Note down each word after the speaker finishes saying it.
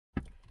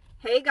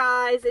Hey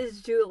guys, it's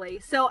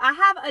Julie. So I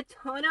have a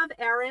ton of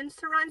errands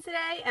to run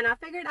today, and I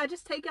figured I'd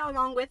just take y'all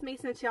along with me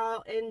since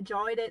y'all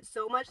enjoyed it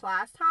so much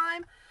last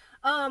time.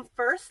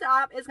 First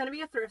stop is gonna be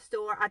a thrift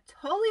store. I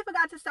totally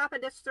forgot to stop at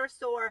this thrift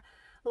store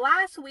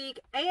last week,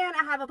 and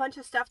I have a bunch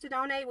of stuff to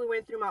donate. We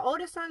went through my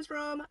oldest son's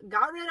room,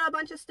 got rid of a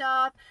bunch of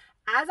stuff.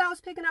 As I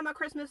was picking up my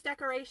Christmas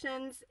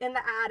decorations in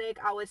the attic,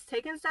 I was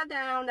taking stuff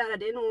down that I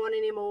didn't want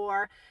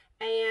anymore.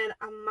 And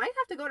I might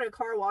have to go to the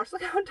car wash.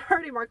 Look how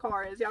dirty my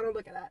car is. Y'all don't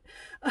look at that.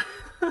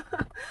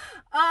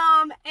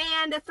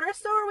 And the thrift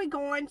store we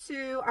going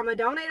to, I'm gonna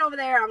donate over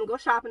there. I'm gonna go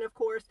shopping, of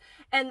course.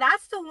 And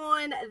that's the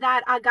one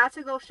that I got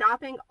to go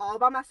shopping all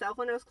by myself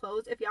when it was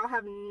closed. If y'all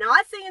have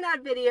not seen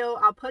that video,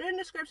 I'll put it in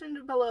the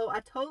description below. I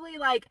totally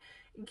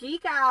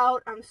geek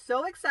out. I'm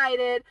so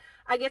excited.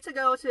 I get to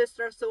go to this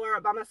thrift store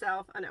by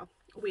myself. I know,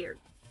 weird.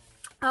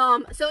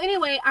 So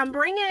anyway, I'm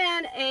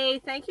bringing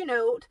a thank you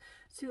note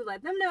to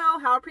let them know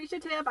how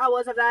appreciative I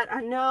was of that.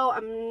 I know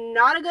I'm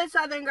not a good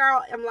Southern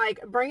girl. I'm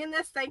bringing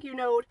this thank you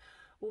note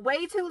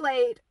way too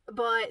late,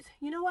 but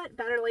you know what?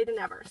 Better late than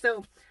never.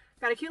 So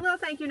got a cute little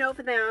thank you note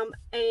for them,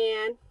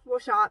 and we'll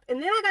shop.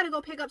 And then I got to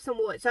go pick up some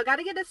wood. So I got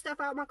to get this stuff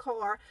out of my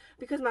car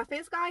because my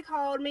fence guy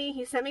called me.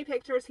 He sent me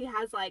pictures. He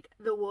has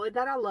the wood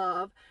that I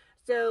love.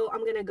 So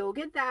I'm going to go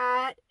get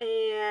that.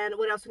 And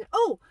what else?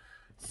 Oh,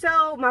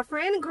 so my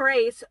friend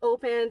Grace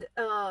opened,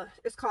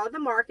 it's called The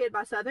Market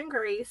by Southern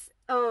Grace,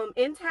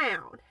 in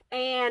town.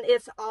 And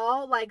it's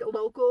all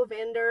local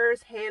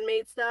vendors,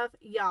 handmade stuff.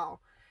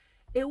 Y'all,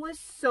 it was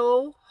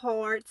so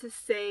hard to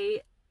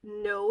say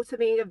no to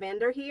being a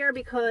vendor here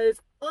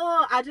because,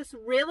 I just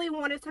really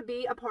wanted to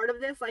be a part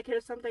of this.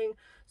 Here's something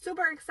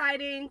super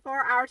exciting for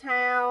our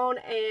town,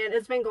 and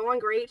it's been going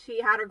great.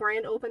 She had her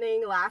grand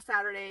opening last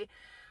Saturday.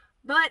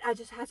 But I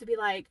just had to be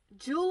like,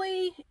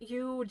 Julie,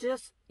 you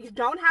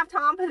don't have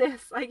time for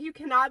this. You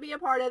cannot be a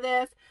part of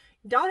this.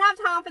 You don't have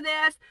time for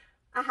this.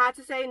 I had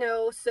to say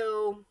no.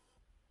 So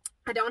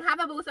I don't have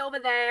a booth over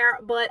there,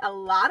 but a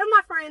lot of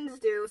my friends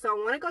do. So I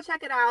want to go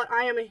check it out.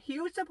 I am a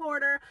huge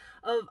supporter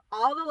of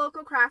all the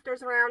local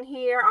crafters around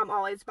here. I'm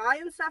always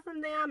buying stuff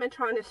from them and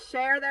trying to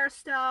share their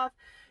stuff.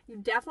 You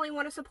definitely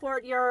want to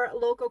support your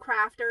local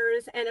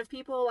crafters. And if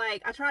people I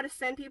try to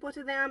send people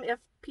to them. If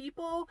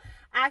people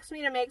ask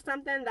me to make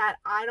something that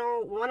I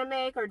don't want to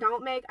make or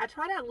don't make, I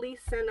try to at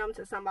least send them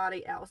to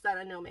somebody else that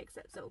I know makes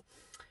it. So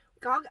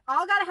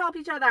all gotta help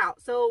each other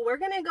out. So we're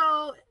gonna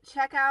go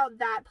check out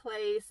that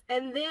place,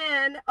 and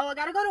then I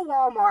gotta go to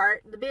Walmart,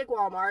 the big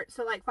Walmart.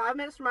 So 5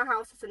 minutes from my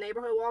house, it's a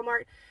neighborhood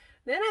Walmart.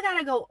 Then I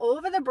gotta go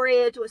over the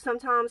bridge, which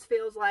sometimes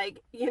feels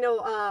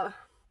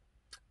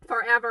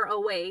forever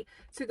away,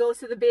 to go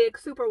to the big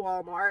super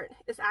Walmart.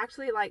 It's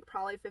actually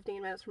probably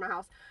 15 minutes from my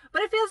house,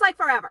 but it feels like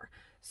forever.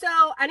 So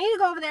I need to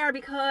go over there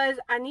because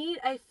I need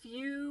a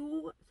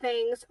few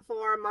things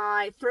for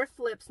my thrift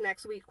flips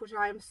next week, which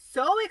I'm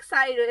so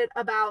excited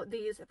about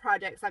these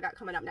projects I got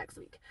coming up next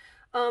week.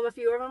 A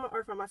few of them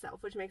are for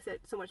myself, which makes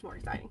it so much more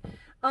exciting.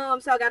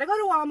 So I got to go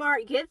to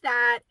Walmart, get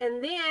that.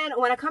 And then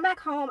when I come back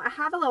home, I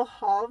have a little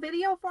haul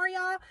video for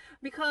y'all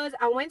because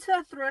I went to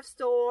a thrift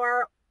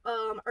store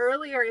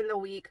earlier in the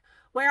week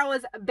where I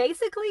was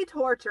basically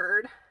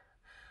tortured.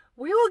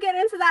 We will get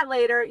into that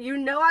later. You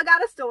know I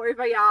got a story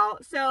for y'all.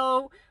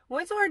 So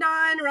once we're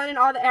done running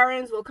all the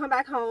errands, we'll come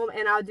back home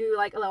and I'll do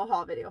a little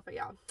haul video for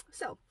y'all.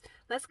 So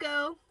let's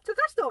go to the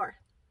thrift store.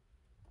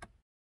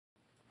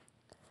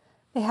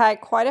 They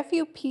had quite a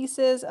few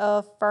pieces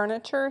of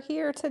furniture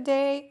here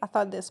today. I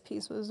thought this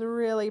piece was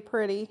really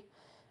pretty.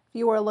 If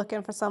you were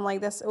looking for something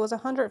like this, it was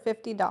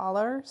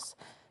 $150.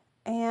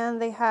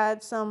 And they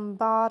had some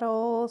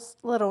bottles,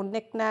 little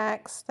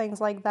knickknacks,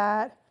 things like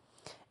that.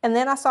 And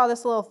then I saw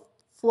this little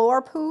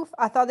floor poof.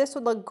 I thought this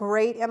would look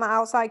great in my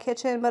outside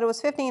kitchen, but it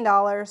was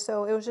 $15,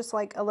 so it was just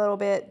a little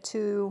bit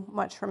too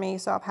much for me,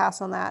 so I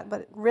passed on that,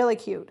 but really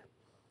cute.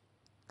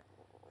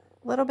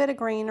 A little bit of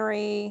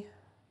greenery.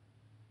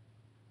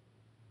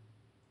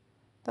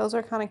 Those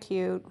are kind of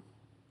cute.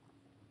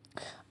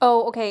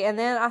 Oh, okay, and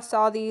then I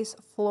saw these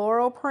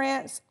floral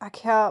prints. I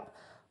kept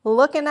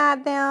looking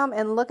at them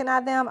and looking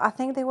at them. I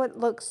think they would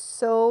look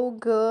so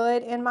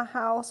good in my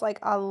house.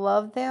 I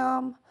love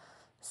them.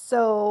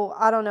 So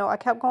I don't know. I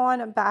kept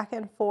going back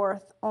and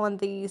forth on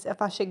these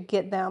if I should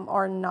get them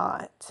or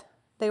not.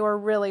 They were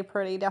really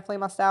pretty. Definitely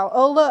my style.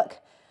 Oh, look.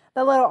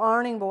 The little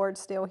ironing board's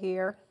still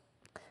here.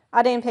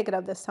 I didn't pick it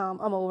up this time.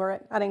 I'm over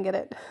it. I didn't get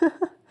it.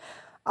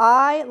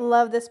 I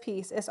love this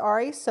piece. It's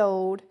already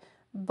sold,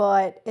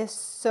 but it's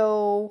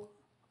so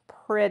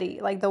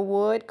pretty. The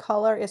wood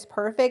color is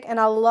perfect, and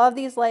I love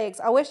these legs.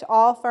 I wish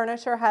all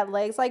furniture had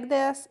legs like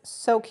this.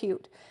 So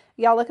cute.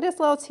 Y'all, look at this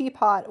little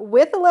teapot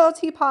with a little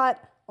teapot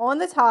on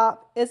the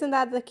top. Isn't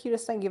that the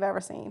cutest thing you've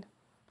ever seen?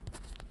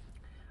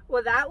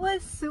 Well, that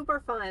was super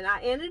fun.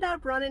 I ended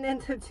up running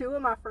into two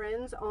of my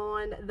friends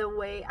on the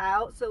way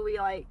out, so we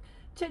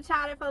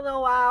chit-chatted for a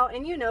little while.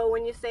 And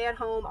when you stay at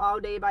home all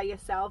day by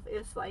yourself,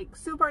 it's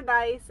super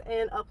nice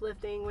and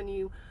uplifting when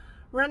you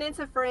run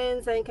into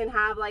friends and can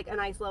have like a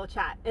nice little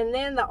chat. And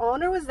then the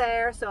owner was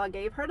there, so I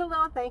gave her the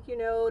little thank you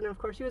note, and of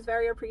course she was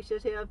very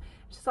appreciative.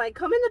 She's like,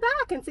 come in the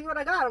back and see what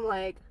I got. I'm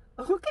like,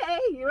 okay,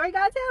 you ain't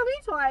gotta tell me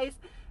twice.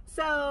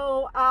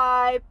 So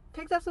I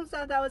picked up some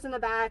stuff that was in the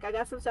back. I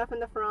got some stuff in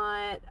the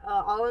front.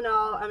 All in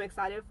all, I'm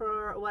excited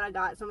for what I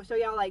got. So I'm gonna show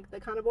y'all like the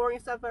kind of boring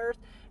stuff first,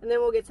 and then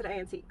we'll get to the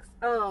antiques.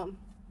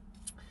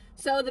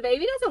 So the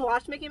baby doesn't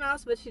watch Mickey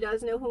Mouse, but she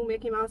does know who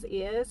Mickey Mouse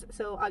is.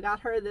 So I got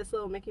her this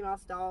little Mickey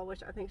Mouse doll,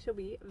 which I think she'll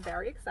be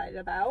very excited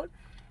about.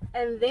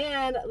 And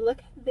then look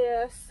at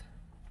this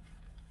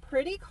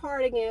pretty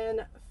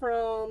cardigan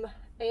from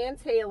Ann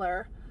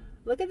Taylor.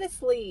 Look at the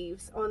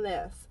sleeves on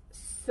this.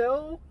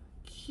 So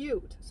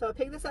cute. So I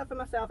picked this up for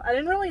myself. I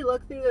didn't really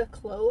look through the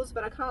clothes,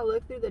 but I kind of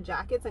looked through the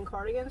jackets and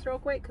cardigans real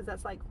quick because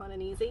that's like fun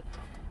and easy.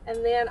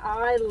 And then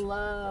I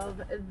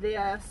love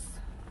this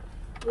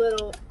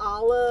little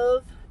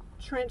olive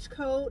trench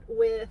coat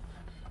with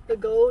the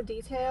gold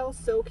details.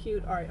 So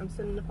cute. All right, I'm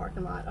sitting in the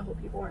parking lot. I hope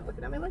people aren't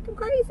looking at me like I'm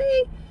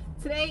crazy.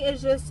 Today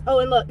is just, oh,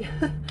 and look,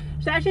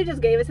 she actually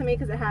just gave it to me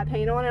because it had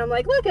paint on it. I'm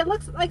like, look, it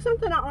looks like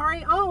something I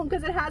already own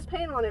because it has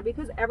paint on it,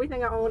 because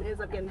everything I own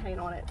ends up getting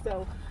paint on it.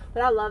 So,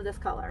 but I love this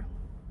color.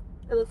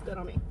 It looks good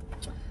on me.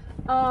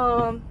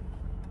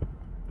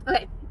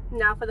 Okay,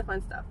 now for the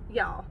fun stuff.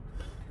 Y'all,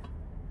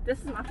 this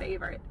is my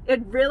favorite.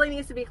 It really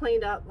needs to be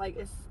cleaned up. Like,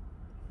 it's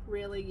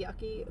really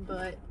yucky,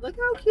 but look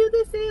how cute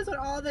this is with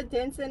all the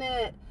dents in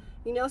it.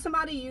 You know,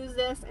 somebody used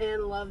this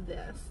and loved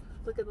this.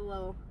 Look at the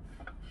little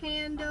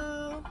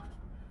handle.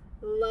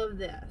 Love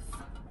this.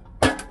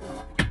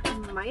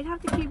 Might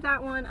have to keep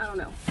that one. I don't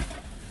know.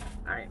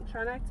 All right, I'm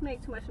trying not to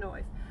make too much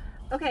noise.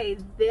 Okay,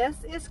 this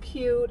is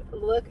cute.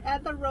 Look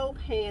at the rope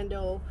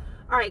handle.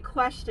 All right,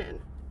 question.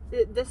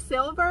 The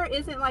silver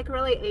isn't like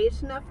really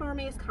aged enough for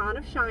me. It's kind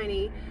of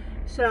shiny.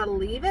 Should I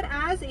leave it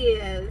as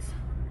is,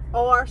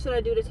 or should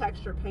I do the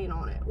texture paint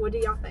on it? What do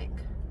y'all think?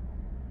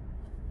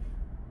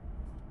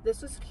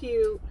 This was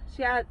cute.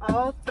 She had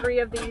all three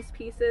of these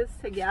pieces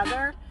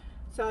together,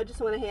 so I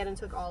just went ahead and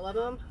took all of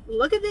them.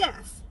 Look at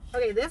this.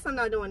 Okay, this I'm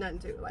not doing nothing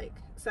to, like,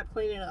 except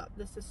cleaning it up.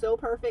 This is so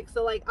perfect.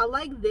 So, like, I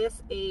like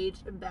this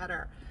aged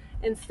better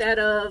instead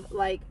of,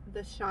 like,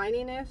 the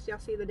shininess. Y'all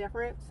see the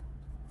difference?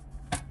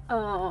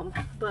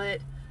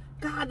 But,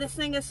 God, this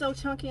thing is so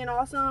chunky and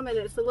awesome, and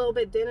it's a little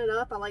bit dented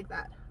up. I like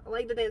that. I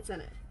like the dents in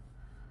it.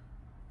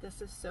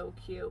 This is so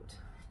cute.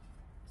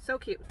 So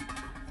cute.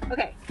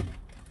 Okay.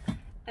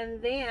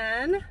 And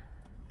then,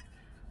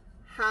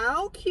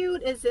 how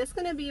cute is this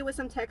going to be with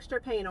some texture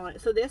paint on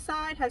it? So this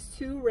side has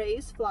two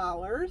raised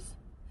flowers,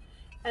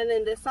 and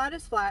then this side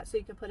is flat, so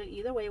you can put it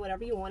either way,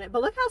 whatever you want it.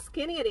 But look how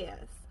skinny it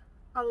is.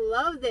 I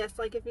love this.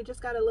 Like, if you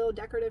just got a little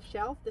decorative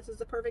shelf, this is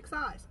the perfect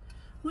size.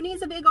 Who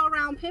needs a big all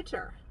round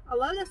picture? I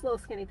love this little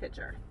skinny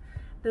picture.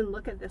 Then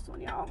look at this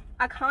one, y'all.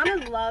 I kind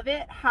of love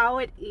it how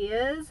it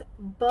is,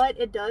 but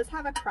it does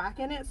have a crack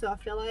in it, so I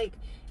feel like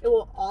it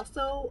will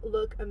also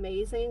look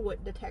amazing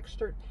with the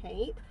textured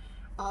paint.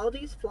 All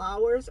these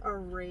flowers are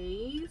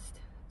raised,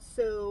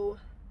 so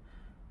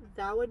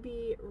that would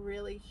be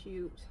really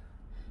cute,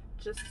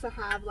 just to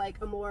have like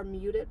a more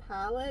muted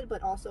palette,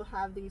 but also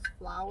have these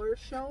flowers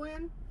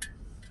showing.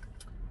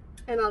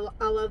 And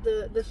I love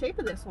the shape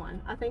of this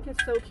one. I think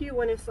it's so cute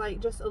when it's like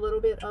just a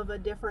little bit of a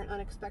different,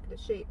 unexpected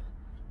shape.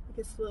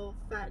 It's a little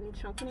fat and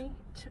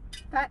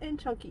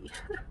chunky,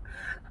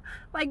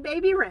 like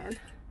baby Wren.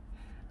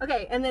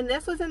 Okay, and then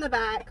this was in the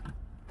back.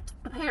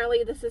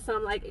 Apparently this is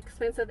some like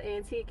expensive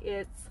antique.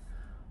 It's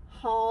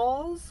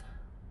Hall's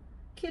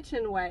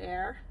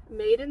kitchenware,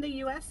 made in the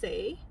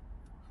USA.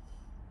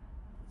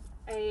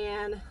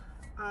 And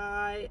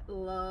I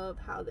love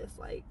how this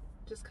like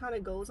just kind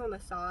of goes on the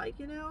side,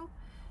 you know.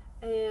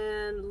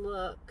 And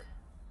look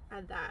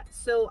at that.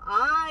 So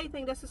I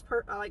think this is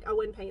like, I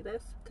wouldn't paint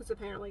this because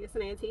apparently it's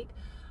an antique,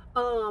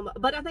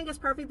 but I think it's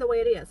perfect the way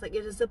it is. Like,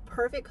 it is the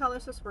perfect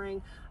colors for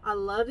spring. I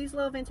love these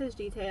little vintage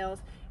details.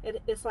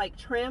 It's like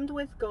trimmed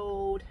with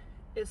gold.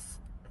 It's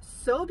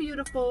so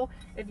beautiful.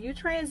 If you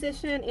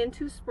transition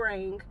into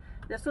spring,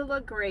 this will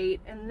look great.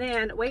 And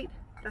then wait,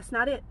 that's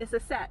not it. It's a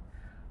set.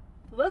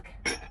 Look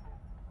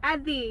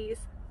at these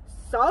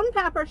salt and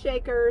pepper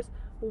shakers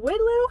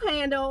with little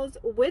handles,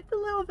 with the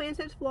little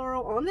vintage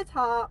floral on the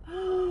top.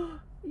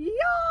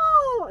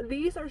 Yo,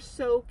 these are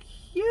so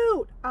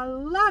cute. I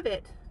love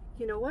it.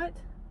 You know what?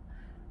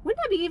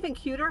 Wouldn't that be even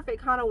cuter if it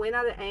kind of went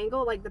at an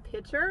angle like the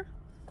picture?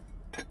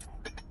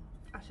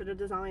 I should have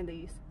designed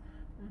these.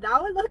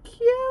 That would look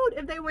cute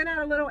if they went at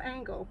a little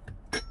angle.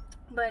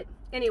 But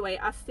anyway,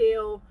 I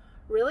still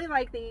really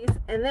like these.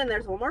 And then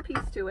there's one more piece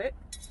to it.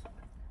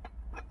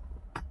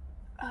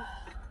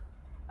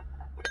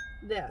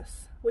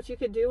 This, which you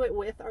could do it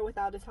with or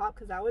without a top,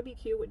 because that would be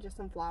cute with just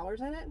some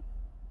flowers in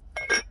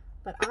it.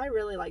 But I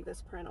really like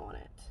this print on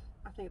it.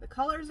 I think the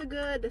colors are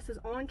good. This is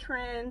on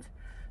trend,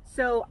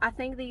 so I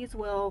think these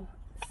will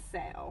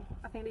sell.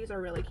 I think these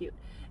are really cute.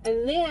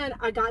 And then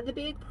I got the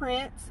big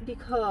prints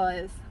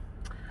because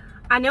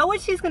I know what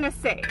she's gonna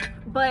say,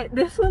 but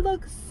this would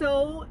look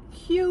so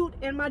cute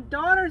in my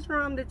daughter's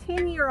room, the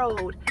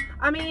 10-year-old.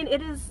 I mean,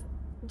 it is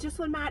just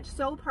would match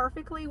so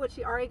perfectly what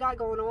she already got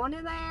going on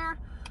in there.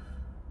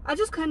 I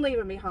just couldn't leave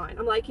them behind.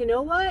 I'm like, you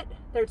know what?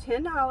 They're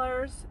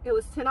 $10. It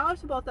was $10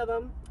 for both of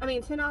them. I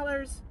mean,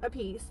 $10 a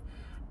piece.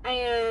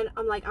 And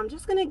I'm like, I'm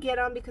just gonna get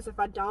them, because if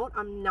I don't,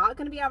 I'm not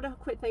gonna be able to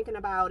quit thinking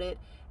about it.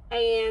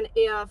 And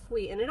if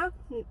we end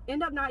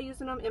up not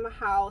using them in my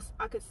house,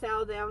 I could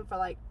sell them for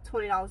like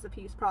 $20 a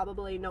piece,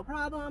 probably, no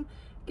problem.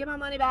 Get my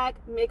money back,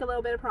 make a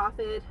little bit of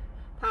profit,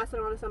 pass it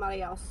on to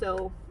somebody else.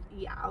 So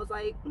yeah, I was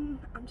like, I'm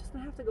just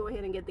gonna have to go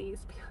ahead and get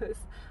these because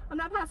I'm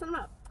not passing them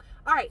up.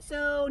 All right,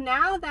 so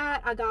now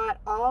that I got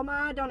all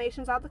my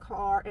donations out the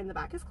car and the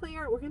back is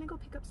clear, we're gonna go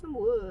pick up some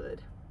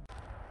wood.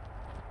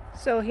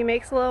 So he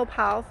makes a little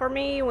pile for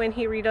me when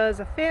he redoes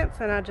a fence,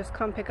 and I just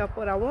come pick up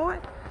what I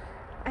want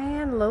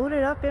and load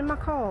it up in my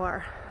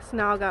car. So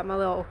now I got my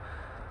little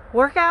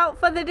workout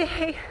for the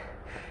day,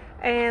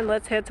 and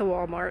let's head to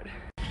Walmart.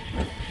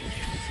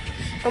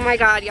 Oh my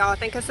God, y'all, I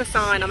think it's a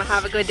sign I'm gonna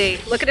have a good day.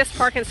 Look at this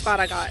parking spot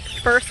I got.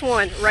 First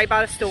one, right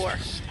by the store.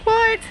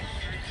 What?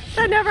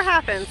 That never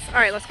happens. All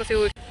right, let's go see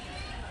what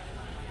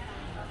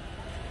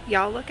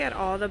y'all, look at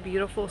all the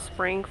beautiful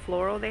spring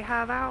floral they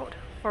have out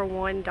for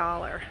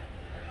 $1.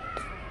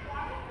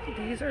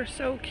 These are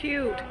so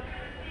cute.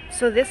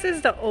 So this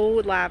is the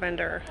old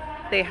lavender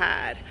they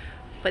had,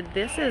 but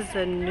this is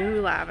the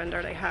new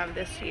lavender they have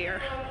this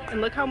year.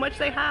 And look how much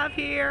they have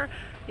here.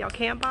 Y'all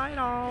can't buy it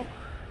all.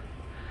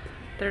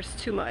 There's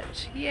too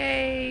much.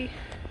 Yay.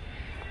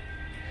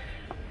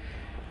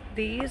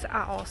 These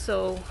I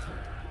also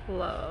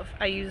love.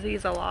 I use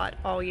these a lot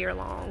all year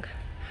long.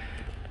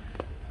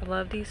 I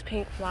love these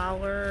pink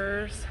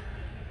flowers.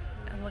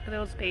 And look at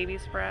those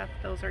baby's breath.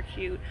 Those are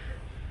cute.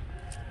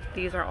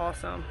 These are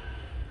awesome.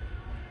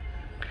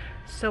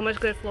 So much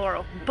good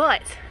floral.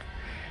 But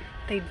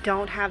they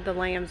don't have the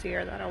lamb's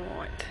ear that I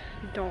want.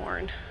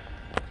 Darn.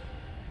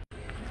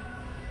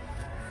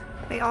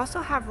 They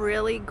also have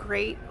really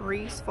great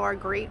wreaths for a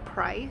great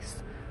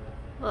price.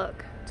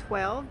 Look,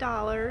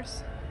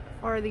 $12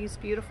 for these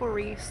beautiful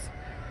wreaths.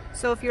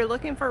 So if you're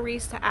looking for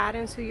wreaths to add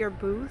into your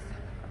booth,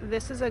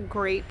 this is a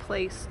great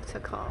place to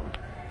come.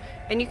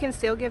 And you can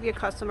still give your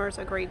customers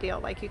a great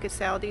deal. Like, you could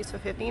sell these for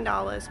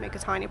 $15, make a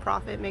tiny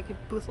profit, make your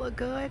booth look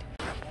good.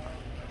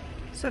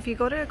 So if you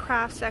go to the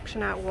craft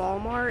section at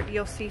Walmart,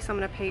 you'll see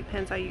some of the paint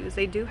pens I use.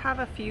 They do have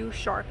a few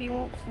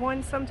Sharpie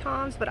ones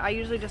sometimes, but I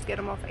usually just get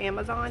them off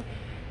Amazon.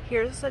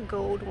 Here's a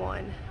gold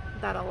one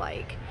that I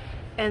like.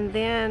 And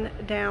then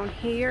down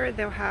here,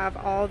 they'll have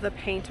all the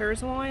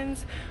painters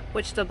ones,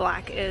 which the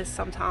black is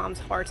sometimes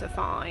hard to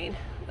find.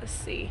 Let's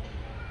see.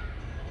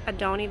 I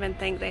don't even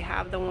think they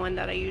have the one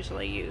that I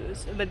usually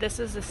use, but this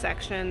is the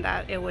section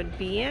that it would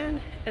be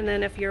in. And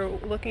then if you're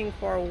looking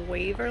for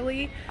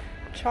Waverly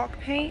chalk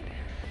paint,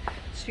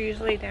 it's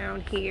usually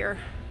down here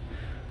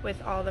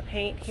with all the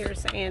paint.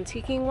 Here's the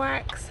antiquing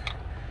wax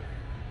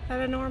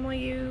that I normally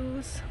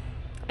use.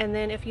 And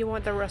then if you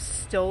want the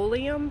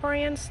Rust-Oleum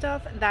brand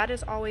stuff, that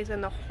is always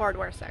in the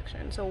hardware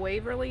section. So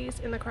Waverly's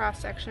in the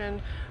craft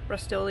section,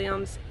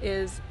 Rust-Oleum's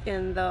is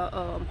in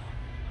the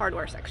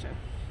hardware section.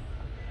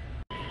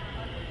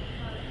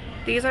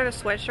 These are the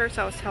sweatshirts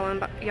I was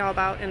telling y'all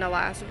about in the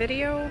last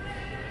video.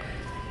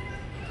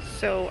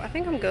 So I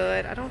think I'm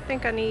good. I don't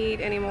think I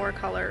need any more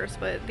colors,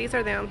 but these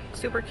are them.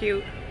 Super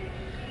cute.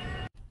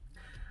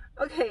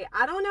 Okay,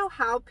 I don't know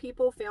how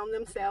people film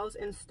themselves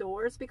in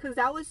stores, because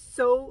that was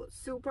so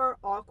super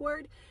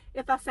awkward.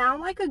 If I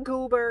sound like a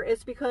goober,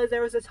 it's because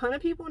there was a ton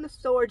of people in the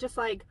store just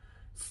like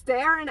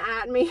staring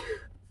at me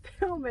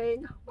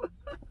filming.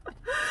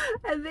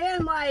 And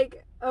then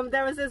like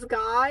there was this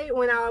guy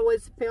when I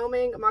was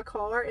filming my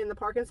car in the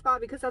parking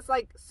spot, because that's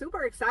like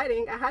super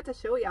exciting. I had to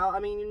show y'all. I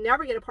mean, you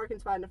never get a parking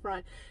spot in the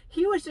front.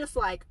 He was just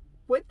like,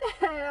 what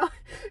the hell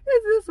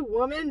is this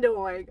woman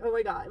doing? Oh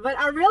my God. But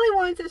I really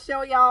wanted to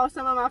show y'all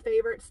some of my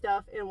favorite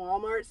stuff in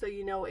Walmart, so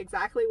you know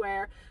exactly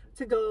where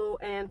to go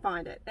and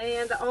find it.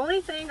 And the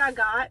only thing I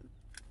got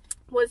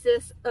was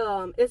this,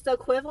 it's the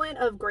equivalent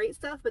of great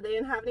stuff, but they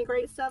didn't have any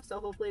great stuff, so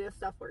hopefully this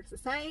stuff works the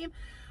same.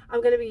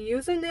 I'm going to be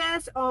using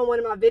this on one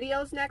of my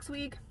videos next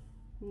week.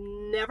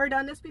 Never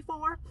done this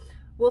before.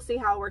 We'll see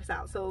how it works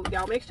out. So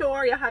y'all make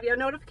sure y'all have your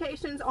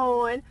notifications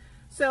on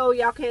so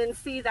y'all can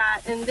see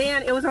that. And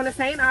then it was on the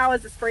same aisle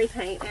as the spray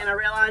paint, and I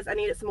realized I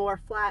needed some more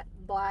flat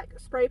black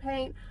spray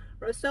paint.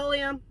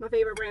 Rust-Oleum, my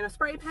favorite brand of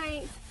spray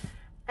paint.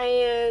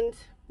 And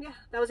yeah,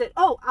 that was it.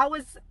 Oh, I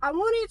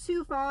wanted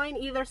to find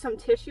either some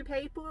tissue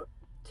paper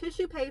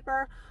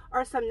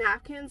or some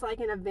napkins, like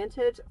in a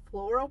vintage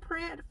floral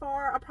print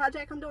for a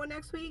project I'm doing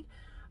next week,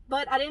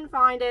 but I didn't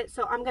find it.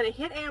 So I'm gonna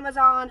hit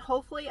Amazon.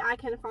 Hopefully I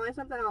can find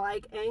something I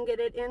like and get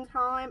it in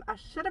time. I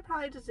should have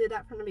probably just did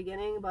that from the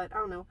beginning, but I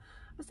don't know.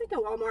 I was thinking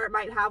Walmart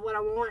might have what I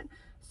want.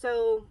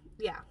 So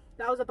yeah,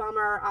 that was a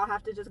bummer. I'll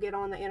have to just get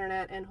on the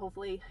internet and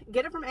hopefully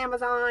get it from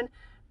Amazon.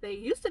 They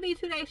used to be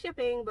 2-day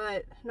shipping,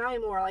 but not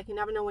anymore. Like, you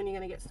never know when you're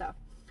gonna get stuff.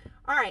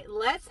 All right,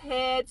 let's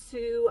head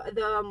to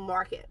the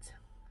market.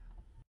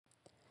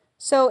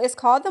 So it's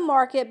called The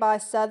Market by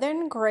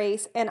Southern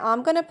Grace, and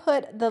I'm going to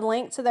put the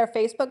link to their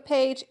Facebook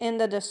page in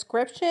the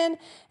description,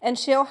 and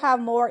she'll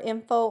have more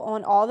info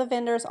on all the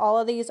vendors. All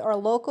of these are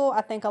local.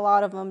 I think a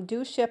lot of them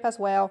do ship as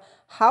well.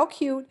 How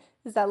cute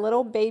is that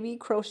little baby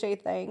crochet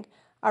thing?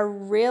 I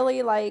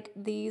really like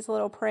these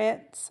little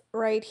prints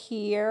right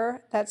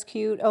here. That's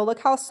cute. Oh, look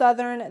how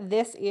southern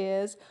this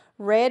is.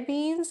 Red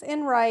beans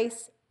and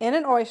rice in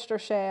an oyster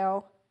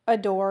shell.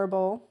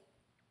 Adorable.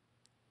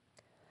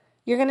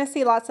 You're going to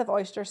see lots of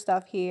oyster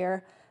stuff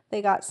here.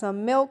 They got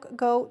some milk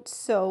goat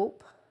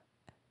soap.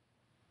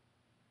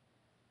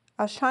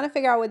 I was trying to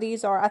figure out what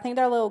these are. I think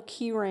they're little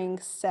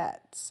keyring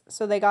sets.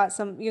 So they got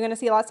some, you're going to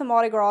see lots of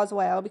Mardi Gras as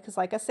well, because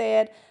like I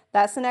said,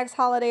 that's the next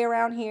holiday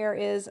around here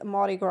is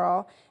Mardi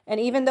Gras. And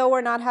even though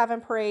we're not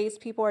having parades,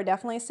 people are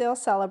definitely still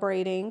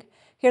celebrating.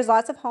 Here's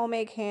lots of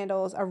homemade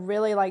candles. I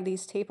really like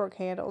these taper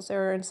candles.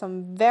 They're in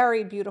some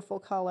very beautiful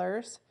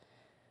colors.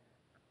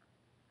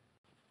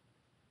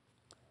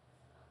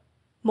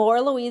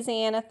 More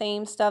Louisiana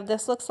themed stuff.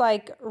 This looks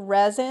like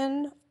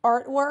resin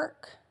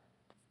artwork.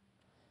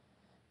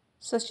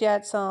 So she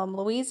had some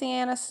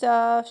Louisiana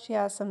stuff. She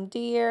has some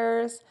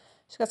deers.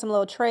 She's got some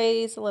little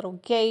trays, a little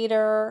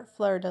gator,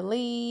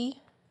 fleur-de-lis.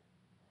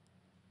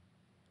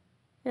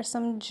 Here's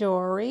some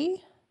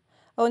jewelry.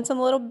 Oh, and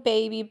some little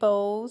baby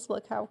bows.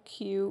 Look how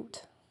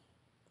cute.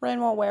 Ren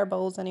won't wear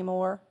bows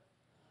anymore.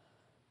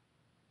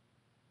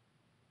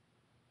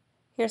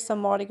 Here's some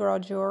Mardi Gras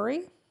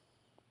jewelry.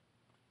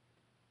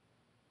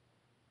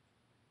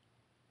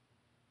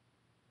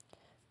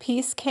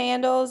 Peace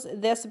candles.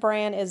 This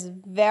brand is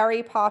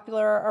very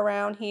popular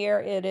around here.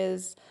 It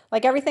is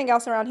like everything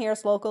else around here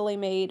is locally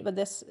made, but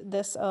this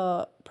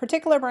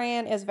particular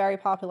brand is very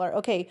popular.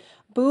 Okay,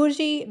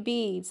 Bougie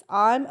Beads.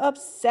 I'm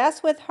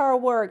obsessed with her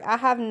work. I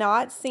have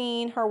not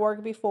seen her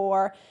work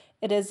before.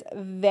 It is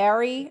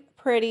very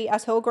pretty. I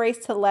told Grace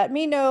to let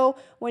me know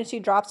when she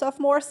drops off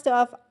more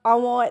stuff. I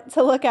want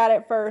to look at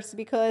it first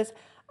because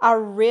I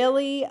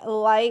really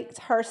liked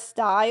her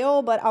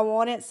style, but I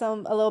wanted a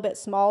little bit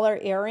smaller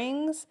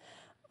earrings.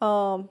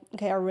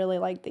 Okay, I really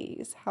like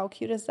these. How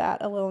cute is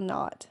that? A little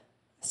knot.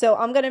 So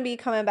I'm going to be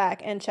coming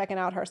back and checking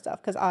out her stuff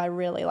because I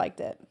really liked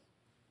it.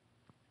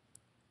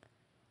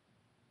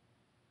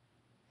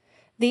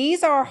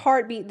 These are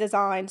heartbeat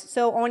designs.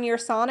 So on your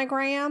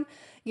sonogram,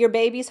 your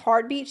baby's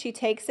heartbeat, she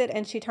takes it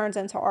and she turns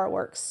into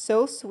artwork.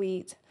 So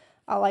sweet.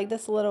 I like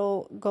this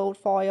little gold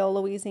foil,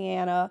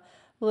 Louisiana.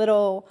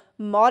 Little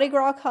Mardi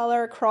Gras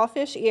color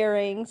crawfish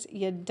earrings.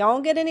 You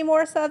don't get any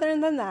more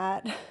southern than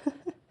that.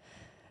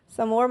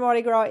 Some more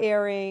Mardi Gras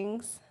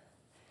earrings.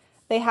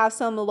 They have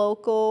some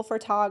local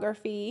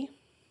photography.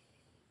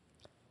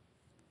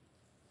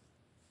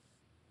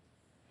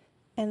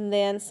 And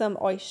then some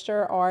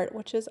oyster art,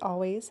 which is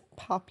always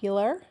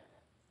popular.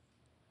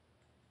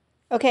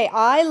 Okay,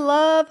 I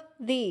love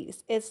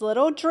these. It's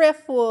little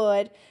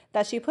driftwood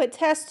that she put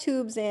test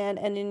tubes in,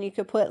 and then you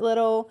could put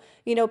little,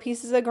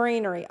 pieces of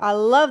greenery. I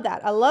love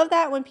that. I love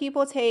that when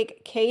people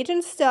take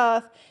Cajun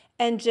stuff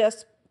and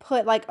just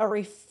put like a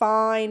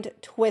refined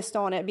twist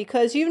on it,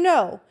 because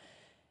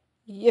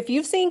if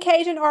you've seen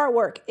Cajun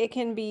artwork, it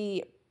can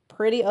be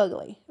pretty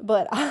ugly,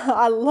 but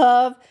I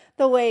love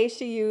the way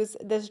she used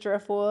this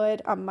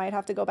driftwood. I might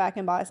have to go back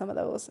and buy some of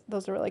those.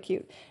 Those are really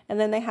cute. And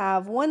then they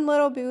have one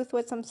little booth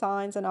with some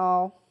signs and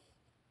all.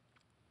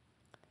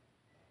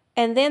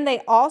 And then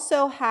they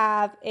also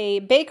have a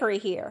bakery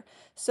here.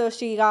 So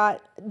she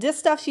got this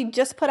stuff she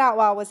just put out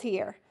while I was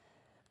here.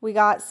 We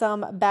got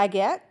some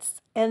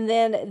baguettes, and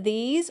then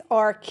these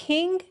are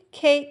king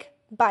cake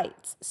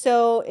bites.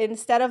 So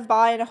instead of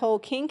buying a whole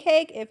king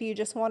cake, if you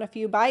just want a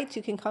few bites,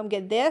 you can come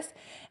get this.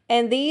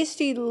 And these,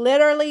 she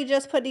literally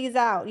just put these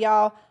out,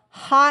 y'all.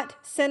 Hot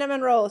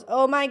cinnamon rolls.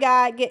 Oh my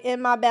God, get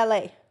in my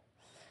belly.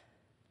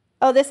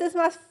 Oh, this is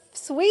my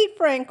sweet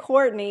friend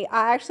Courtney.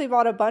 I actually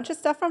bought a bunch of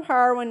stuff from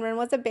her when Ren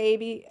was a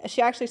baby.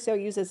 She actually still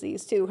uses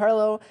these too. Her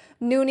little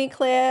noonie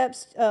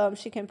clips.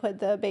 She can put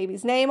the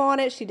baby's name on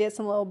it. She did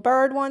some little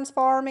bird ones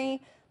for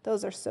me.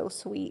 Those are so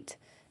sweet.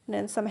 And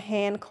then some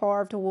hand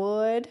carved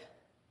wood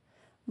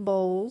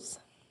bowls.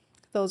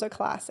 Those are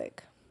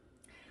classic.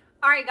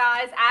 All right,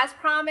 guys, as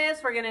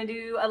promised, we're going to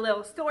do a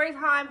little story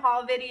time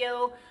haul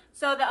video.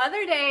 So the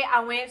other day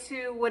I went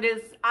to what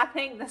is, I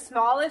think, the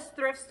smallest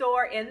thrift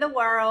store in the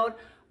world,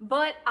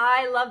 but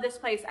I love this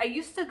place. I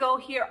used to go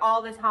here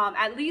all the time,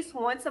 at least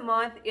once a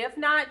month, if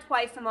not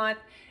twice a month.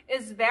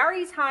 It's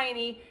very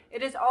tiny.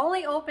 It is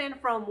only open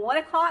from 1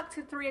 o'clock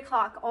to 3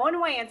 o'clock on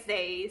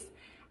Wednesdays.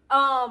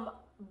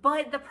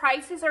 But the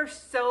prices are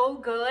so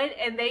good,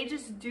 and they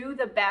just do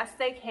the best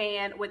they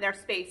can with their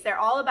space. They're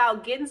all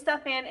about getting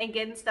stuff in and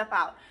getting stuff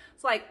out.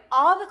 So like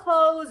all the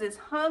clothes is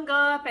hung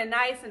up and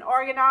nice and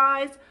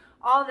organized.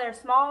 All their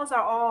smalls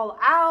are all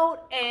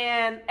out,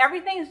 and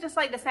everything is just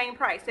like the same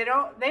price. They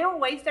don't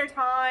waste their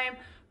time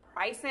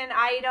pricing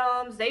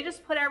items. They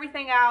just put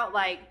everything out.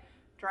 Like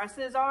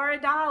dresses are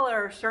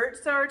 $1,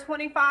 shirts are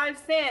 25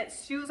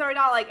 cents, shoes are $1.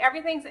 Like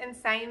everything's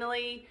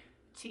insanely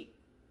cheap.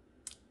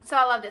 So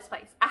I love this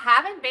place. I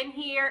haven't been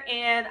here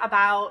in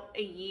about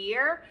a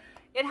year,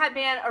 It had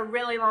been a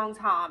really long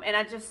time, and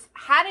I just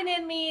had it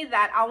in me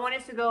that I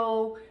wanted to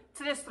go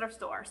to this thrift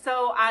store.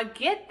 So I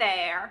get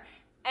there,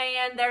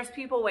 and there's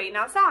people waiting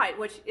outside,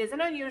 which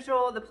isn't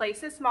unusual. The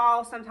place is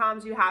small.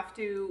 Sometimes you have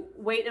to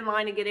wait in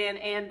line to get in,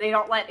 and they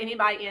don't let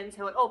anybody in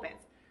until it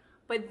opens.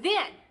 But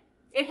then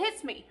it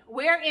hits me.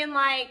 We're in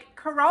like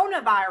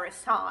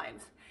coronavirus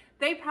times.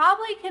 They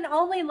probably can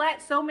only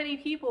let so many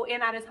people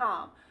in at a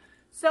time.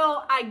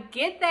 So I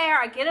get there,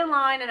 I get in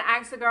line, and I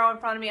ask the girl in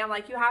front of me, I'm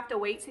like, you have to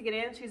wait to get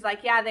in? She's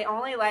like, yeah, they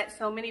only let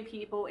so many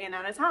people in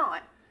at a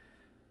time.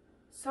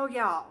 So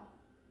y'all,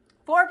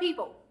 four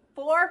people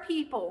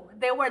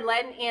they were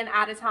letting in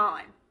at a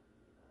time.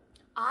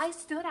 I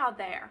stood out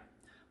there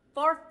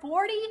for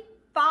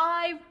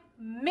 45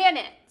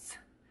 minutes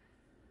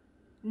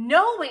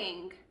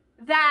knowing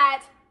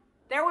that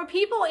there were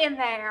people in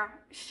there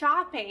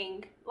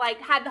shopping,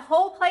 like had the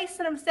whole place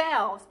to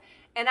themselves,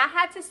 and I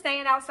had to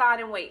stand outside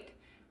and wait.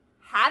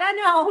 Had I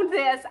known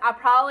this, I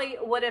probably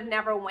would have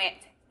never went.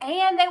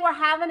 And they were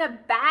having a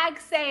bag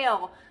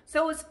sale.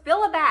 So it was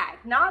fill a bag,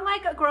 not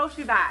like a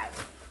grocery bag,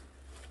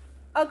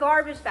 a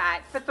garbage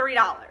bag for $3.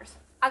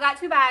 I got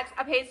 2 bags.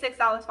 I paid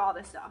 $6 for all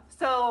this stuff.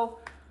 So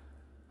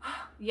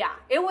yeah,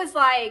 it was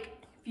like,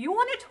 if you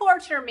want to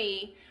torture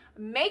me,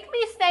 make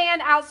me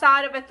stand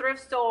outside of a thrift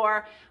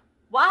store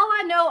while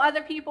I know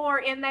other people are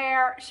in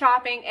there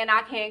shopping and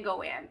I can't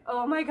go in.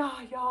 Oh my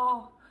God,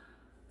 y'all.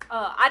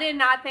 I did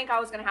not think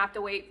I was going to have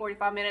to wait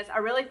 45 minutes. I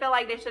really feel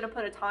like they should have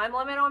put a time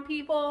limit on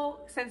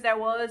people since there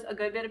was a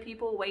good bit of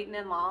people waiting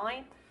in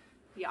line.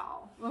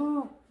 Y'all.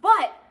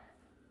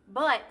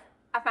 But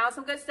I found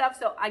some good stuff,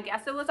 so I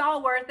guess it was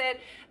all worth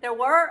it. There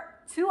were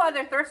 2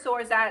 other thrift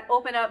stores that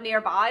opened up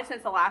nearby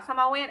since the last time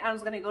I went. I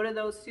was going to go to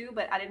those 2,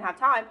 but I didn't have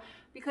time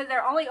because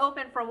they're only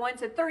open from 1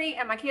 to 3,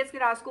 and my kids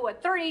get out of school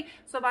at 3.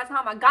 So by the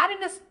time I got in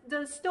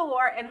the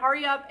store and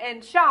hurry up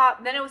and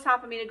shop, then it was time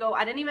for me to go.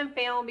 I didn't even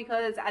film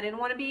because I didn't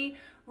want to be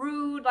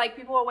rude, like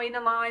people were waiting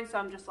in line. So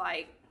I'm just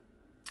like,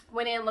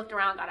 went in, looked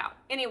around, got out.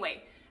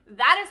 Anyway,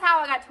 that is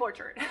how I got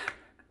tortured.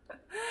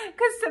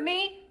 Because to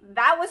me,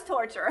 that was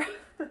torture.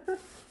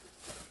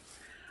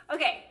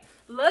 Okay,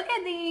 look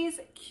at these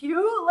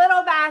cute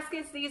little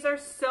baskets. These are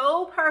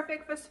so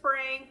perfect for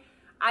spring.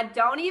 I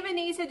don't even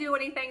need to do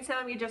anything to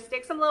them. You just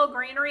stick some little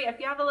greenery. If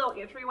you have a little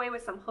entryway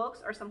with some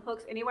hooks or some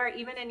hooks anywhere,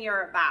 even in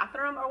your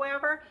bathroom or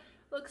wherever,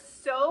 looks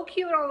so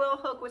cute on a little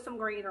hook with some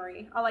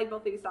greenery. I like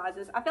both these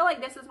sizes. I feel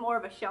like this is more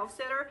of a shelf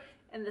sitter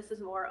and this is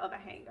more of a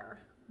hanger.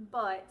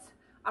 But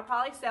I'll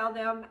probably sell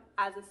them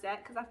as a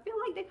set because I feel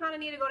like they kind of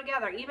need to go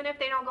together. Even if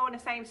they don't go in the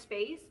same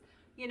space,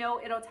 you know,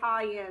 it'll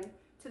tie in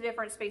to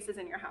different spaces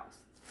in your house.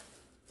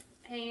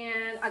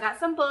 And I got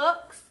some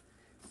books.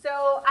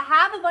 So I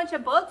have a bunch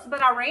of books,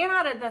 but I ran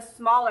out of the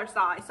smaller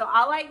size. So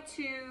I like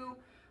to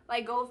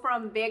go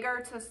from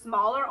bigger to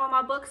smaller on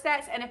my book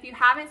sets. And if you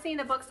haven't seen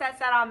the book sets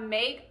that I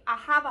make, I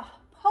have a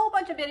whole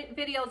bunch of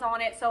videos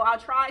on it. So I'll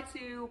try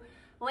to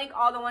link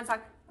all the ones I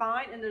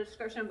find in the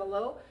description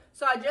below.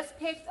 So I just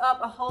picked up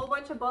a whole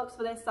bunch of books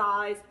for this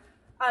size.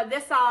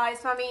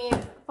 So I mean,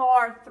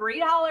 for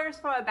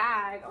 $3 for a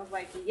bag, I was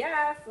like,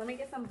 yes, let me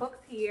get some books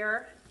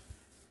here.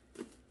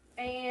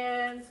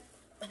 And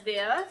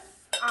this,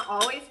 I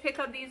always pick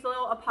up these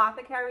little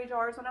apothecary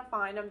jars when I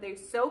find them. They're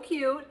so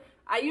cute.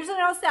 I usually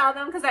don't sell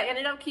them because I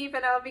ended up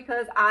keeping them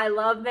because I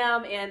love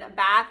them in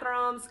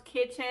bathrooms,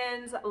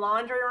 kitchens,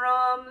 laundry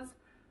rooms.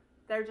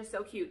 They're just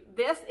so cute.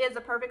 This is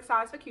the perfect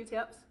size for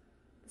Q-tips.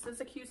 This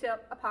is a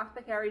Q-tip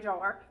apothecary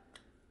jar.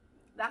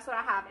 That's what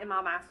I have in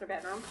my master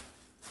bedroom.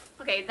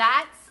 Okay,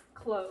 that's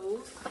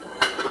closed.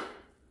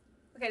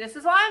 Okay, this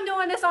is why I'm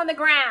doing this on the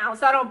ground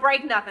so I don't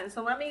break nothing.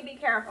 So let me be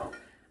careful.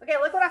 Okay,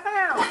 look what I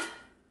found.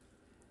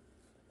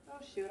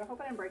 Oh shoot, I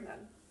hope I didn't break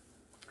nothing.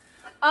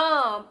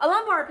 A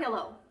lumbar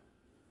pillow.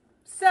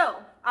 So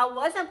I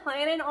wasn't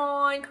planning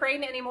on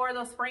creating any more of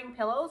those spring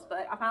pillows,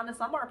 but I found this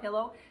lumbar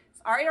pillow.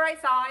 It's already the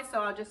right size, so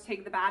I'll just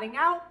take the batting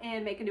out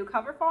and make a new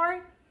cover for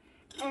it.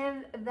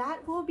 And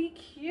that will be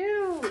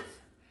cute.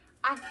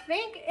 I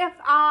think if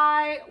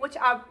I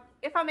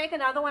make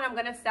another one, I'm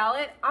gonna sell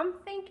it. I'm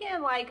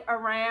thinking like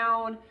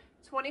around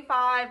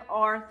 $25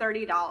 or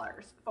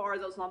 $30 for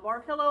those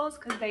lumbar pillows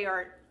because they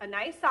are a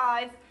nice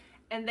size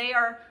and they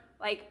are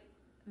like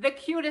the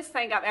cutest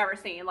thing I've ever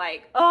seen.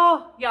 Like,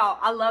 oh, y'all,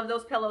 I love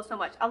those pillows so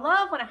much. I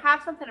love when I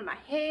have something in my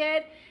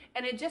head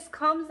and it just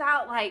comes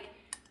out like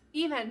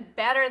even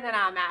better than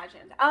I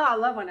imagined. Oh, I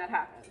love when that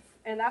happens.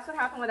 And that's what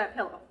happened with that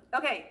pillow.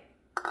 Okay,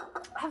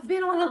 I've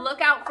been on the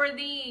lookout for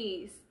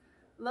these.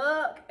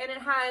 Look, and it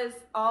has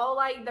all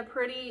like the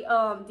pretty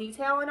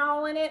detail and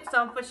all in it.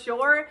 So I'm for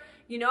sure,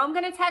 you know, I'm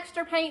gonna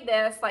texture paint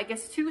this. Like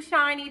it's too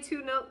shiny,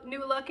 too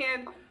new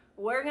looking.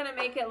 We're gonna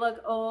make it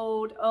look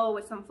old. Oh,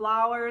 with some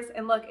flowers.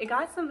 And look, it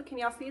got some, can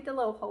y'all see the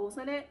little holes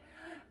in it?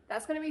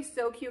 That's gonna be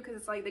so cute because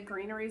it's like the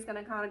greenery is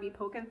gonna kind of be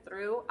poking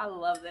through. I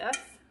love this.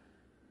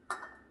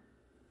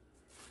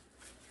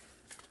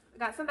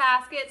 Got some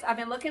baskets. I've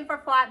been looking for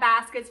flat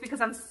baskets because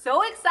I'm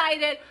so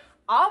excited.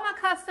 all my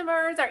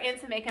customers are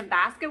into making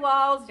basket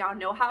walls. Y'all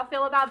know how I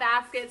feel about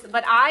baskets,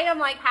 but I am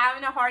like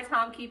having a hard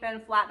time keeping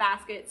flat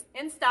baskets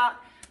in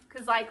stock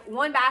because like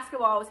one basket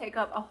wall would take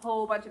up a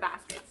whole bunch of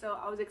baskets. So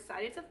I was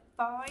excited to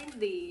find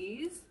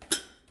these.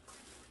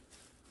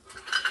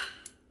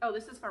 Oh,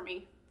 this is for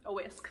me, a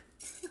whisk.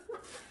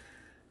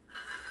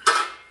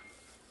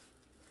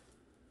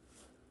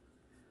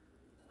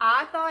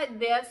 I thought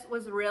this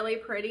was really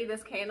pretty,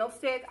 this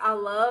candlestick. I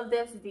love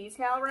this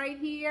detail right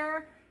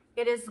here.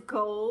 It is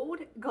gold.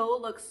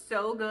 Gold looks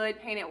so good.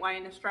 Paint it white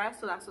and distress.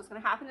 So that's what's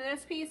going to happen to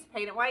this piece.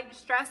 Paint it white,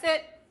 distress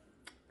it.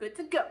 Good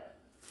to go.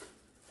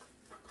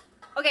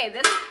 Okay,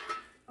 this,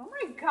 oh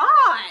my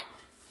God,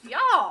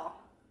 y'all.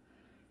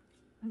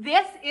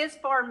 This is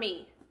for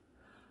me.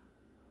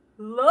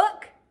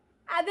 Look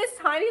at this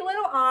tiny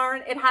little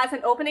iron. It has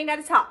an opening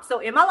at the top.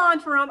 So in my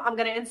laundry room, I'm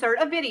going to insert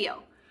a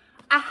video.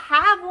 I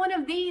have one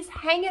of these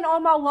hanging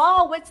on my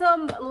wall with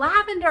some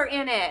lavender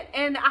in it.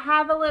 And I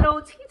have a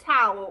little tea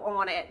towel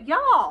on it.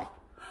 Y'all,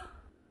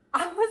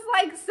 I was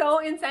like so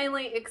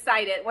insanely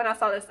excited when I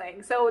saw this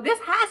thing. So this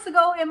has to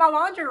go in my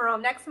laundry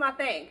room next to my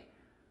thing.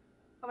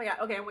 Oh my God.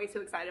 Okay, I'm way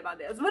too excited about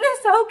this. But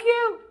it's so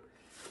cute.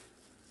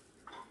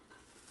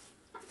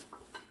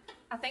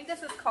 I think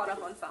this is caught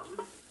up on something.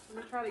 I'm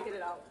going to try to get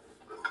it out.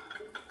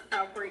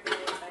 How freaking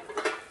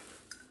anything.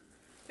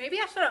 Maybe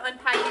I should have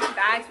unpacked these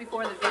bags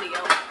before the video.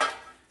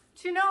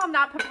 But you know I'm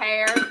not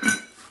prepared.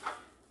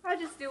 I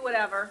just do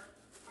whatever.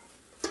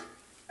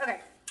 Okay.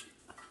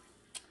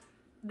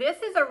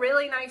 This is a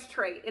really nice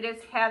tray. It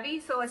is heavy,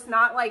 so it's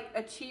not like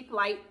a cheap,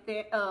 light,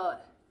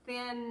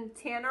 thin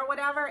tin or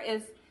whatever.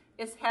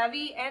 It's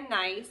heavy and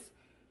nice.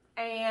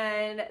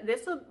 And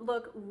this would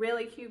look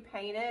really cute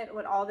painted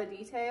with all the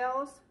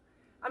details.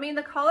 I mean,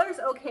 the color's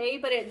okay,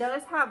 but it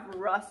does have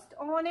rust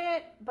on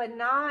it, but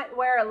not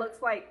where it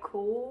looks like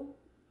cool.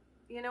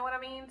 You know what I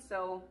mean?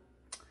 So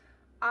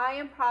I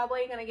am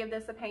probably going to give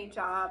this a paint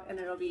job, and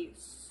it'll be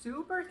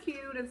super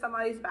cute in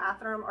somebody's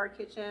bathroom or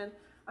kitchen.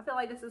 I feel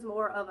like this is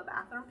more of a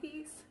bathroom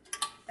piece.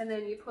 And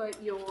then you put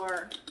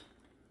your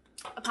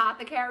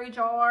apothecary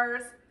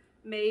jars,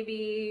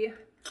 maybe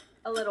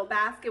a little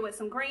basket with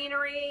some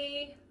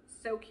greenery.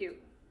 So cute.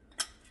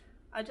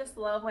 I just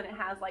love when it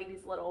has like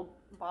these little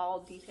ball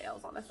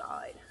details on the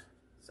side.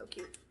 So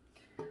cute.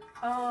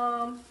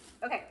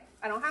 Okay,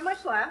 I don't have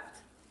much left.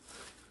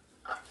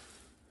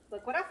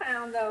 Look what I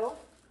found though.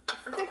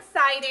 This is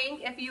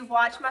exciting. If you've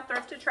watched my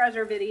Thrift to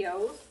Treasure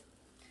videos,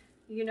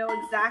 you know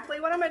exactly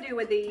what I'm gonna do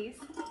with these.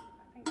 I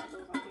think that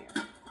goes on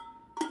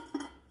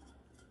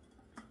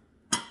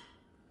here.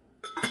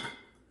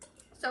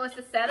 So it's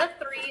a set of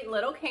 3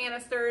 little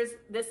canisters.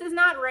 This is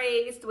not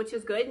raised, which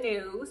is good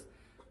news.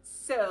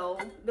 So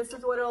this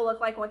is what it'll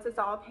look like once it's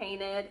all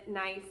painted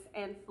nice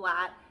and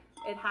flat.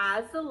 It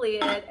has the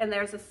lid, and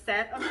there's a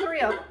set of 3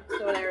 of them.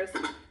 So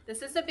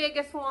this is the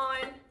biggest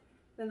one.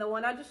 Then the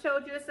one I just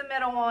showed you is the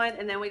middle one,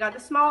 and then we got the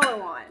smaller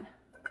one.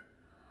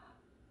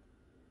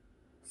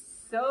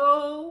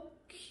 So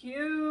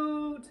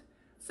cute.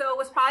 So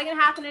what's probably gonna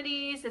happen to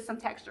these is some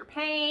texture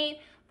paint,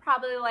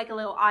 probably like a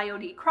little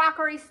IOD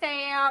crockery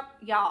stamp.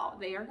 Y'all,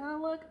 they are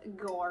gonna look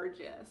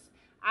gorgeous.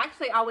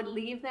 Actually, I would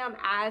leave them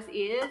as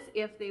is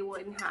if they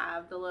wouldn't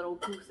have the little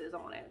gooses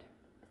on it.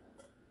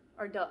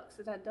 Or ducks.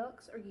 Is that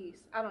ducks or geese?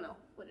 I don't know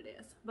what it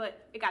is,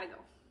 but it gotta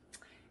go.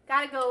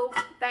 Gotta go.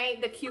 They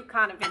ain't the cute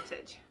kind of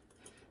vintage.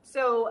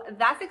 So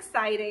that's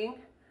exciting.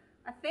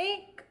 I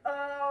think,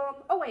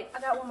 oh wait, I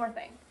got one more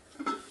thing.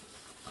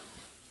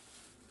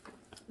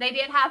 They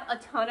did have a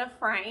ton of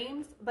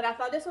frames, but I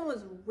thought this one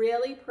was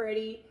really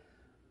pretty.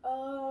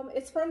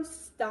 It's from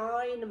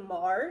Stein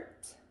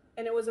Mart,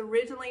 and it was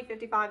originally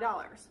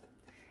 $55.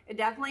 It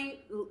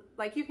definitely,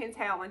 like you can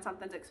tell when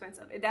something's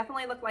expensive. It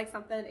definitely looked like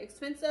something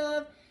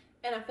expensive,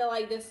 and I feel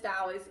like this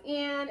style is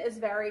in. It's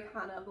very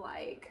kind of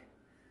like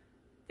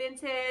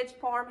vintage,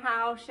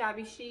 farmhouse,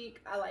 shabby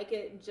chic. I like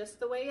it just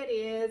the way it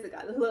is. It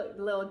got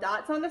little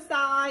dots on the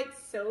side.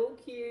 So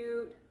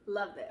cute.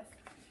 Love this.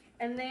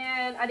 And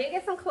then I did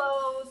get some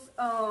clothes.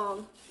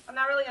 I'm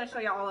not really going to show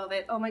you all of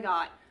it. Oh my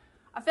God.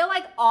 I feel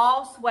like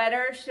all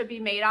sweaters should be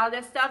made out of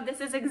this stuff.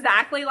 This is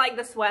exactly like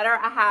the sweater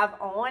I have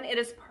on. It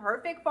is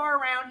perfect for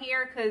around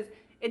here because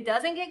it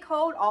doesn't get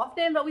cold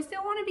often, but we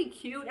still want to be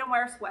cute and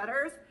wear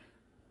sweaters.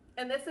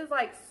 And this is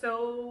like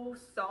so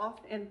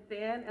soft and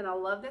thin, and I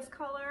love this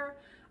color.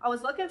 I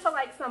was looking for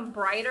like some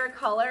brighter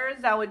colors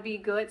that would be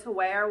good to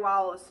wear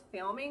while I was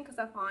filming because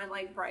I find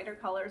like brighter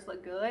colors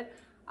look good.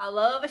 I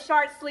love a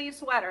short sleeve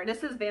sweater.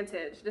 This is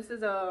vintage. This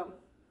is a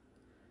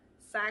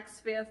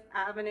Saks Fifth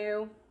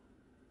Avenue.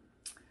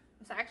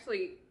 It's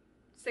actually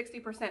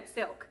 60%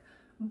 silk.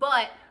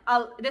 But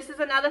this is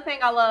another thing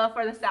I love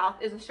for the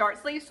South is a short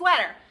sleeve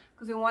sweater.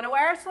 Because we want to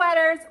wear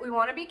sweaters, we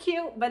want to be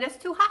cute, but it's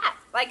too hot.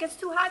 Like it's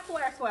too hot to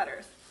wear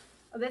sweaters.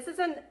 This is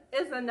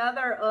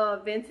another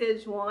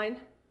vintage one.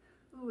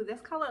 Ooh,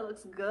 this color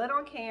looks good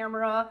on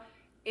camera.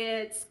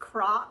 It's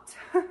cropped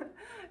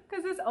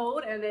because it's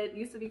old and it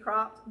used to be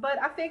cropped.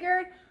 But I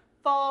figured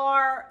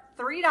for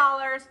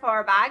 $3 for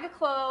a bag of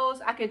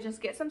clothes. I could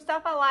just get some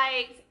stuff I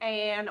liked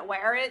and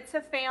wear it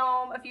to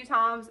film a few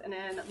times and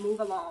then move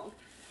along.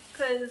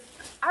 Because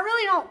I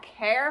really don't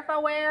care if I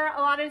wear a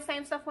lot of the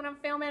same stuff when I'm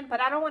filming, but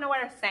I don't want to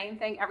wear the same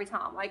thing every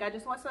time. Like, I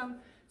just want some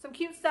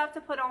cute stuff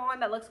to put on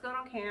that looks good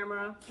on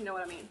camera. You know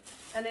what I mean?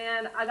 And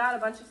then I got a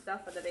bunch of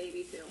stuff for the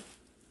baby too.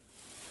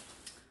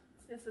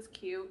 This is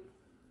cute.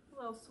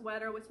 A little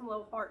sweater with some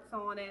little hearts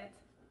on it.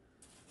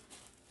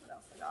 What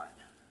else I got?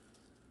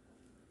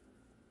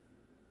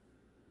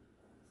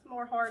 Some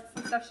more hearts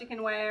and stuff she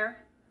can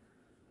wear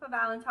for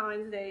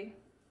Valentine's Day.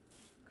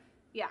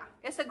 Yeah,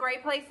 it's a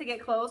great place to get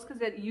clothes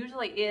because it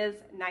usually is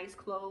nice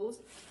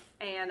clothes.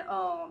 And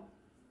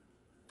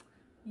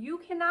you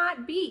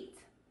cannot beat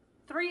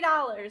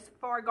 $3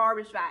 for a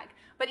garbage bag.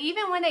 But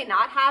even when they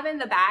not having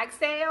the bag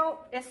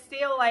sale, it's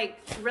still like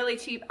really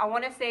cheap. I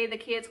want to say the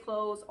kids'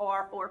 clothes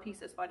are 4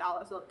 pieces for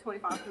 $1, so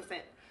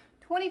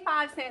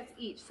 25 cents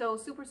each. So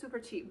super, super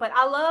cheap. But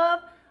I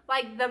love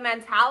like the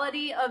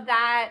mentality of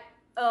that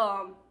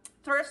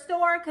thrift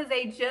store because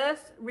they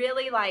just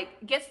really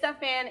like get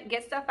stuff in,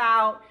 get stuff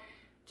out,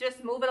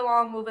 just move it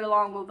along, move it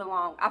along, move it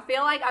along. I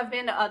feel like I've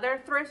been to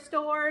other thrift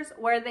stores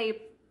where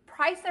they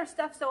price their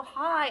stuff so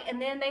high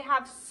and then they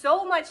have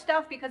so much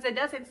stuff because it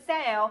doesn't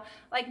sell.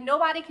 Like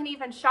nobody can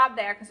even shop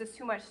there because there's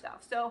too much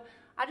stuff. So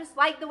I just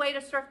like the way the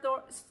thrift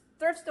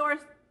stores,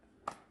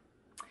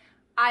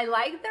 I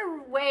like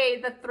the way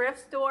the thrift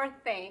store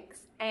thinks,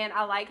 and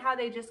I like how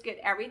they just get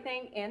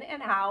everything in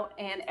and out.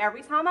 And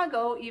every time I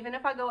go, even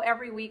if I go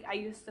every week, I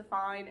used to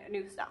find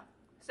new stuff.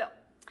 So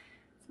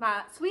it's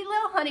my sweet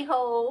little honey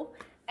hole.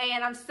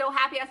 And I'm so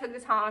happy I took the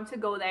time to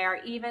go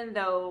there, even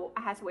though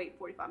I had to wait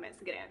 45 minutes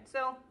to get in.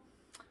 So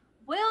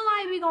will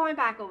I be going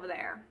back over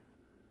there?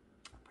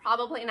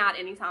 Probably not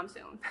anytime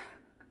soon.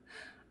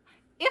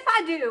 If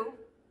I do,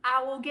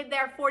 I will get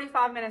there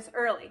 45 minutes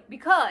early,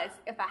 because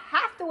if I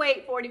have to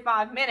wait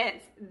 45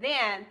 minutes,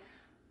 then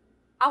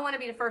I want to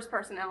be the first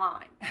person in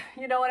line.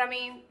 You know what I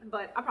mean?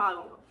 But I probably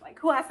won't go. Like,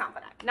 who has time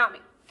for that? Not me.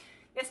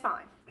 It's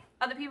fine.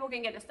 Other people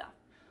can get the stuff.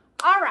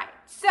 All right.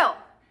 So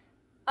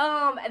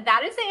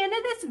that is the end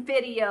of this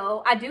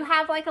video. I do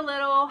have like a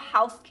little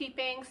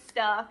housekeeping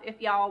stuff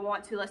if y'all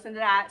want to listen to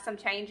that, some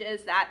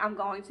changes that I'm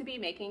going to be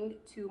making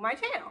to my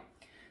channel.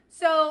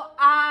 So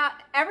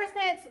ever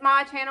since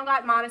my channel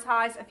got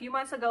monetized a few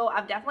months ago,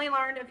 I've definitely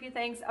learned a few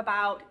things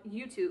about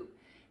YouTube.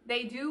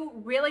 They do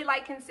really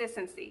like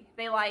consistency.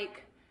 They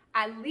like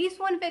at least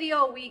one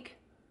video a week,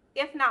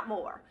 if not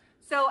more.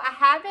 So I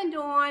have been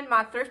doing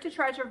my thrift to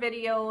treasure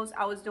videos.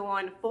 I was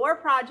doing 4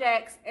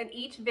 projects in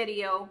each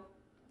video,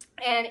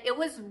 and it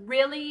was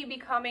really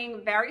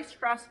becoming very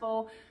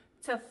stressful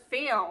to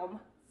film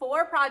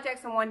 4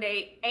 projects in one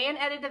day and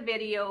edit the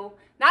video,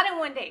 not in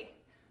one day,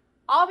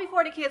 all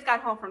before the kids got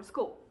home from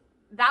school.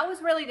 That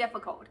was really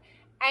difficult.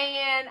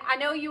 And I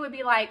know you would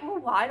be like, well,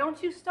 why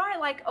don't you start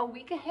like a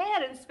week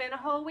ahead and spend a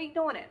whole week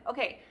doing it?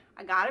 Okay,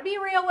 I gotta be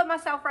real with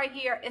myself right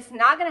here. It's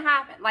not gonna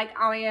happen. Like,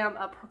 I am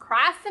a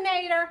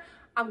procrastinator.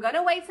 I'm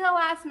gonna wait till the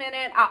last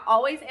minute. I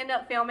always end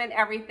up filming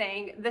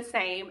everything the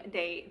same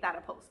day that I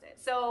post it.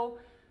 So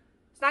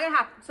it's not gonna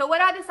happen. So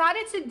what I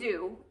decided to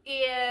do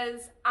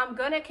is I'm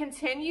gonna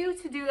continue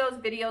to do those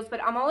videos,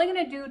 but I'm only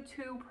gonna do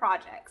 2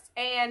 projects.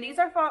 And these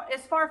are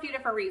for a few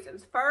different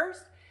reasons.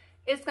 First,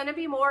 it's gonna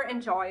be more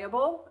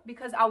enjoyable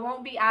because I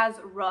won't be as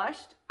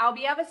rushed. I'll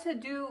be able to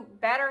do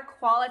better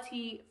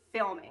quality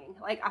filming.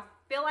 Like, I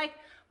feel like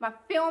my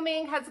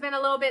filming has been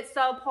a little bit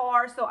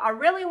subpar, so I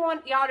really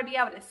want y'all to be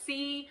able to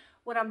see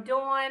what I'm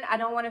doing. I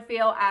don't want to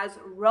feel as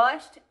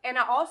rushed. And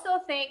I also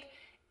think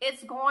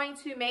it's going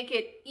to make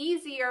it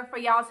easier for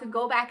y'all to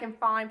go back and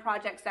find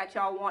projects that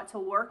y'all want to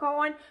work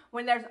on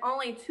when there's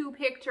only 2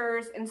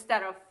 pictures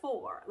instead of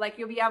 4. Like,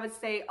 you'll be able to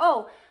say,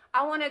 oh,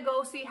 I want to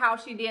go see how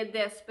she did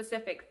this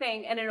specific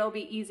thing, and it'll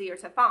be easier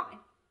to find.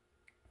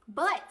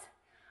 But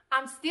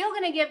I'm still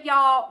going to give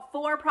y'all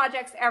 4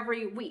 projects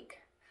every week,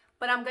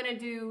 but I'm going to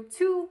do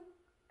 2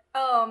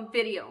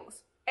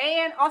 videos.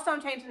 And also,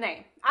 I'm changing the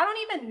name. I don't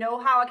even know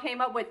how I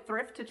came up with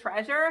thrift to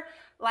treasure.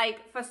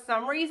 Like, for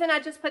some reason, I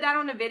just put that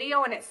on the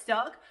video and it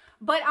stuck.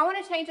 But I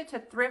want to change it to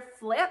thrift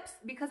flips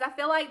because I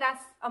feel like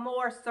that's a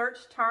more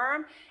searched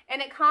term.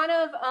 And it kind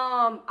of,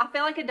 I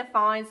feel like it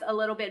defines a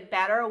little bit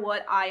better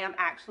what I am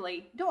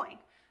actually doing.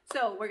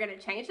 So we're going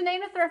to change the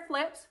name to thrift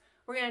flips.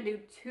 We're going to do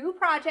 2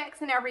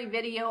 projects in every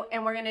video,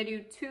 and we're going to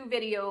do 2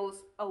 videos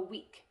a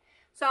week.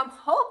 So I'm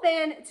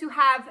hoping to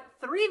have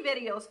 3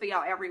 videos for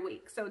y'all every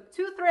week. So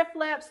 2 thrift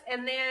flips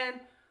and then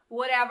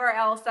whatever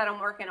else that I'm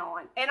working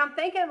on. And I'm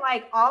thinking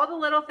like all the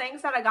little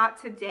things that I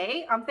got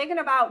today, I'm thinking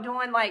about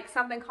doing like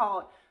something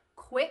called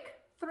quick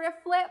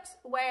thrift flips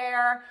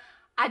where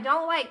I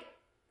don't like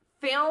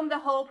film the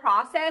whole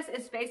process.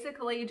 It's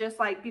basically just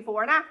like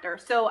before and after.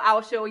 So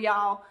I'll show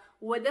y'all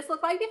what this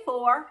looked like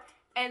before,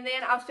 and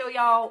then I'll show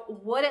y'all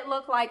what it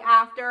looked like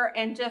after,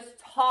 and just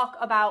talk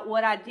about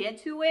what I did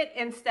to it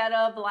instead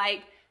of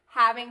like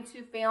having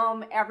to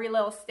film every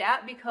little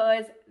step,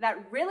 because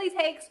that really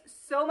takes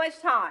so much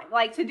time.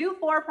 Like, to do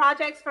 4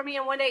 projects for me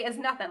in one day is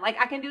nothing. Like,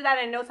 I can do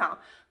that in no time.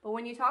 But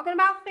when you're talking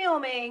about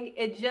filming,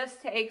 it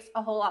just takes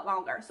a whole lot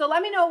longer. So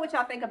let me know what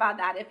y'all think about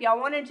that. If y'all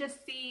want to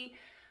just see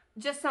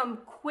just some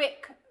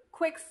quick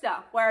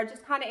stuff where I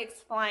just kind of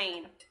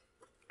explain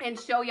and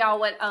show y'all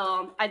what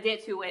I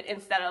did to it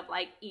instead of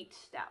like each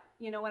step.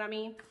 You know what I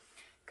mean?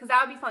 Because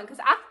that would be fun. Because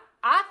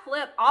I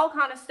flip all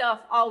kind of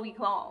stuff all week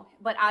long,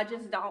 but I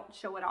just don't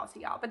show it all to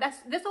y'all. But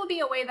this will be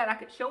a way that I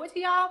could show it to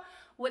y'all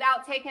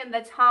without taking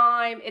the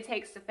time it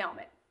takes to film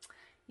it.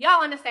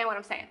 Y'all understand what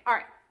I'm saying? All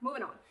right,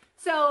 moving on.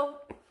 So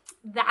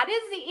that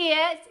is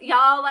it.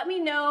 Y'all let me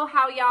know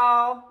how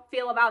y'all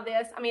feel about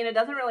this. I mean, it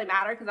doesn't really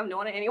matter because I'm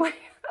doing it anyway.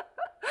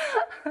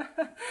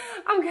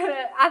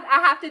 I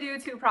have to do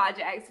 2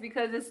 projects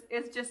because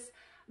it's just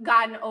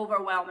gotten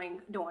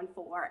overwhelming doing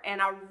 4,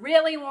 and I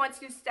really want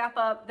to step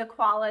up the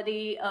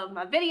quality of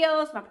my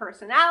videos, my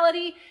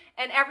personality,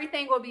 and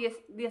everything will be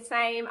the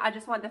same. I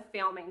just want the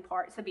filming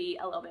part to be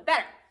a little bit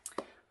better.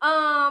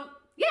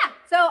 Yeah,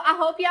 so I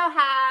hope y'all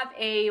have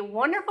a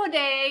wonderful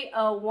day,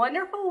 a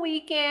wonderful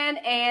weekend,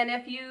 and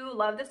if you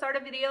love this sort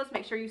of videos,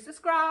 make sure you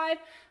subscribe,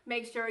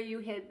 make sure you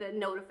hit the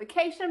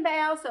notification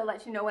bell so it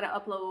lets you know when I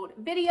upload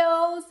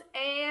videos,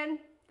 and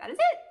that is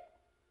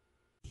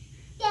it.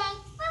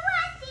 Thanks for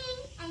watching,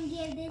 and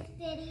give this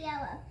video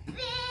a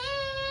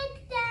big